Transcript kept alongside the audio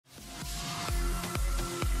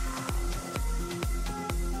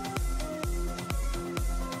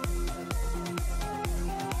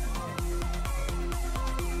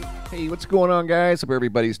Hey, what's going on, guys? Hope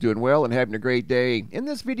everybody's doing well and having a great day. In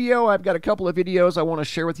this video, I've got a couple of videos I want to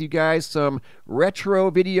share with you guys, some retro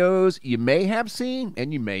videos you may have seen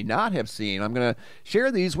and you may not have seen. I'm going to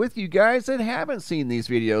share these with you guys that haven't seen these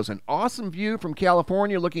videos. An awesome view from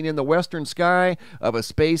California looking in the western sky of a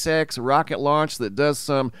SpaceX rocket launch that does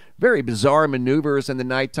some very bizarre maneuvers in the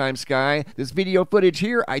nighttime sky. This video footage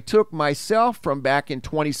here I took myself from back in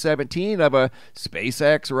 2017 of a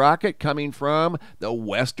SpaceX rocket coming from the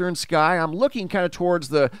western sky. I'm looking kind of towards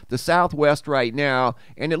the southwest right now,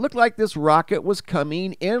 and it looked like this rocket was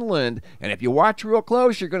coming inland. And if you watch real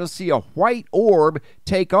close, you're going to see a white orb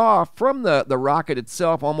take off from the rocket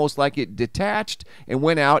itself, almost like it detached and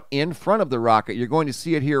went out in front of the rocket. You're going to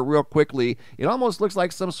see it here real quickly. It almost looks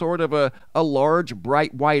like some sort of a large,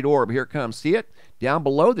 bright white orb. Here it comes. See it? Down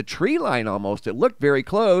below the tree line almost. It looked very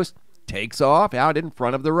close. Takes off out in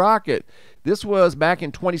front of the rocket. This was back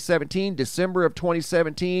in 2017, December of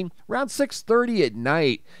 2017, around 6:30 at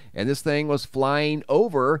night. And this thing was flying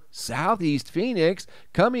over southeast Phoenix,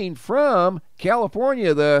 coming from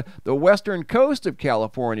California, the western coast of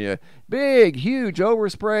California. Big, huge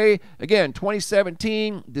overspray. Again,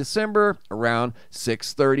 2017, December, around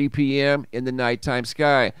 6:30 p.m. in the nighttime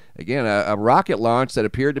sky. Again, a rocket launch that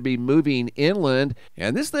appeared to be moving inland.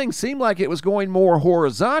 And this thing seemed like it was going more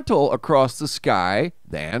horizontal across the sky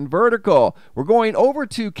than vertical. We're going over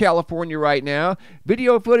to California right now.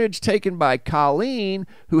 Video footage taken by Colleen,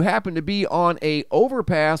 who happened to be on a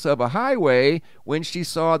overpass of a highway when she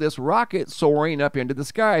saw this rocket soaring up into the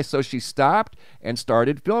sky. So she stopped and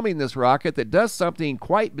started filming this rocket that does something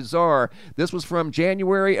quite bizarre. This was from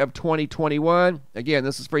January of 2021. Again,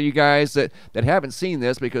 this is for you guys that haven't seen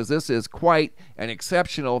this, because this is quite an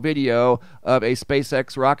exceptional video of a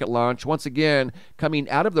SpaceX rocket launch. Once again, coming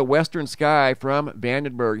out of the western sky from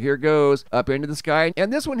Vandenberg. Here goes up into the sky.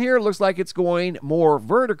 And this one here looks like it's going more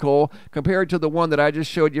vertical compared to the one that I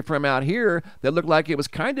just showed you from out here that looked like it was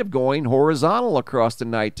kind of going horizontal across the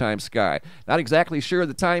nighttime sky. Not exactly sure of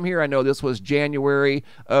the time here. I know this was January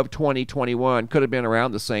of 2021. Could have been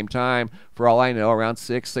around the same time, for all I know, around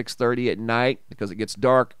 6:30 at night, because it gets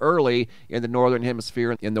dark early in the northern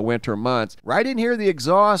hemisphere in the winter months. Right in here, the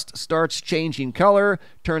exhaust starts changing color,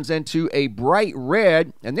 turns into a bright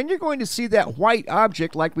red, and then you're going to see that white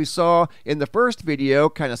object like we saw in the first video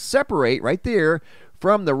kind of separate right there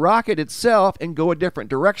from the rocket itself and go a different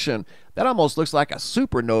direction. That almost looks like a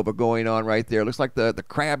supernova going on right there. Looks like the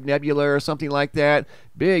Crab Nebula or something like that.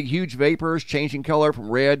 Big, huge vapors changing color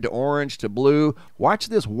from red to orange to blue. Watch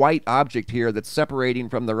this white object here that's separating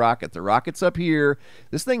from the rocket. The rocket's up here.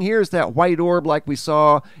 This thing here is that white orb like we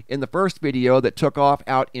saw in the first video that took off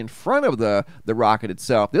out in front of the rocket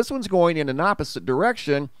itself. This one's going in an opposite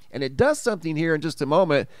direction, and it does something here in just a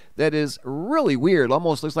moment that is really weird.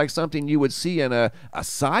 Almost looks like something you would see in a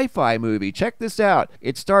sci-fi movie. Check this out.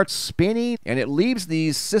 It starts spinning, and it leaves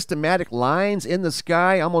these systematic lines in the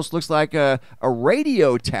sky. Almost looks like a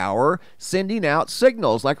radio tower sending out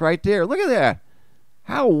signals, like right there. Look at that.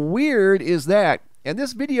 How weird is that? And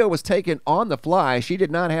this video was taken on the fly. She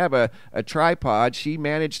did not have a tripod. She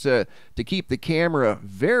managed to keep the camera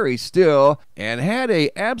very still and had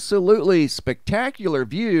a absolutely spectacular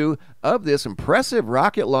view of this impressive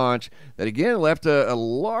rocket launch that again left a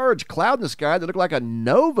large cloud in the sky that looked like a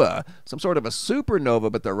nova, some sort of a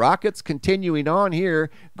supernova. But the rocket's continuing on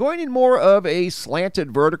here, going in more of a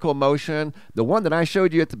slanted vertical motion. The one that I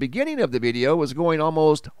showed you at the beginning of the video was going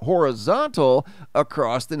almost horizontal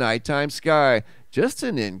across the nighttime sky. Just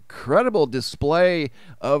an incredible display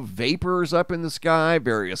of vapors up in the sky,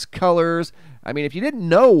 various colors. I mean, if you didn't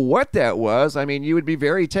know what that was, I mean, you would be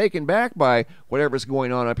very taken back by whatever's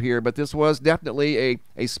going on up here. But this was definitely a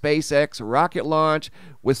SpaceX rocket launch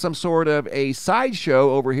with some sort of a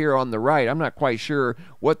sideshow over here on the right. I'm not quite sure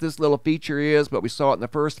what this little feature is, but we saw it in the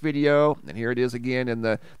first video, and here it is again in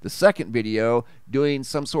the second video, doing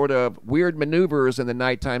some sort of weird maneuvers in the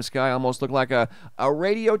nighttime sky. Almost looked like a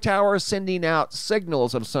radio tower sending out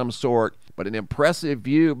signals of some sort. But an impressive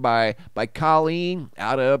view by Colleen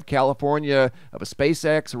out of California of a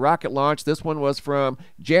SpaceX rocket launch. This one was from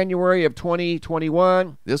January of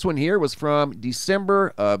 2021. This one here was from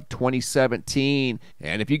December of 2017.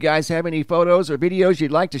 And if you guys have any photos or videos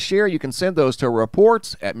you'd like to share, you can send those to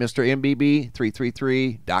reports at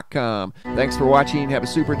MrMBB333.com. Thanks for watching. Have a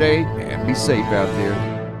super day and be safe out there.